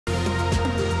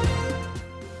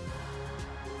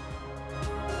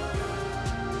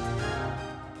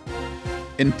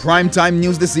In primetime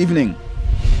news this evening,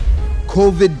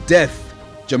 COVID death.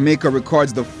 Jamaica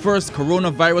records the first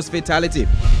coronavirus fatality.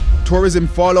 Tourism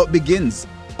fallout begins.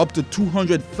 Up to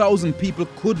 200,000 people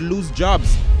could lose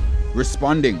jobs.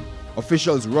 Responding,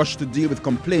 officials rush to deal with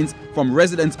complaints from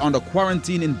residents under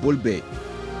quarantine in Bull Bay.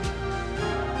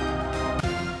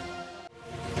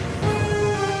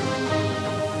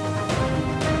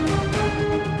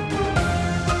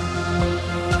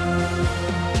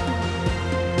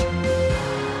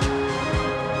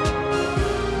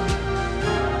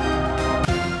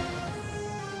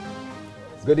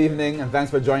 Good evening and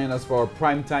thanks for joining us for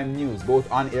Primetime News,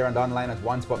 both on air and online at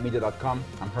onespotmedia.com.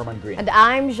 I'm Herman Green. And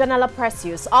I'm Janella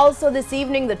Precious. Also this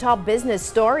evening, the top business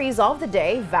stories of the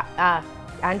day.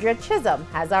 Andrea Chisholm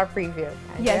has our preview.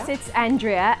 Andrea? Yes, it's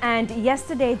Andrea. And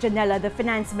yesterday, Janella, the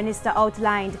finance minister,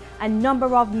 outlined a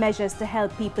number of measures to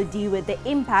help people deal with the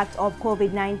impact of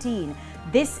COVID-19.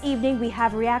 This evening, we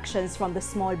have reactions from the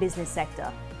small business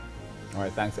sector. All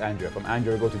right, thanks, Andrea. From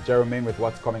Andrea, we'll go to Jermaine with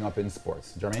what's coming up in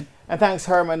sports. Jermaine? And thanks,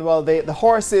 Herman. Well, the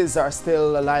horses are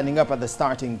still lining up at the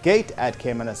starting gate at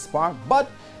Caymanas Park, but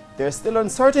there's still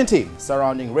uncertainty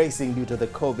surrounding racing due to the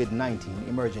COVID-19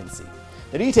 emergency.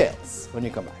 The details when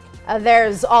you come back.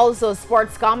 There's also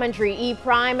sports commentary,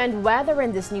 E-Prime, and weather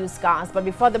in this newscast. But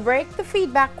before the break, the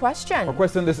feedback question. Our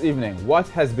question this evening, what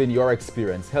has been your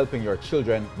experience helping your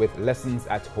children with lessons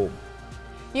at home?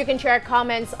 You can share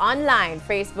comments online,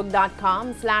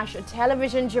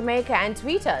 facebook.com/television Jamaica, and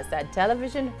tweet us at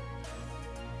television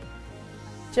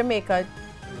Jamaica.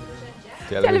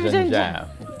 Television Jam.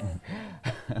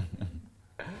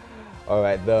 All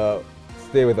right,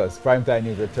 stay with us. Primetime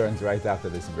News returns right after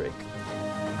this break.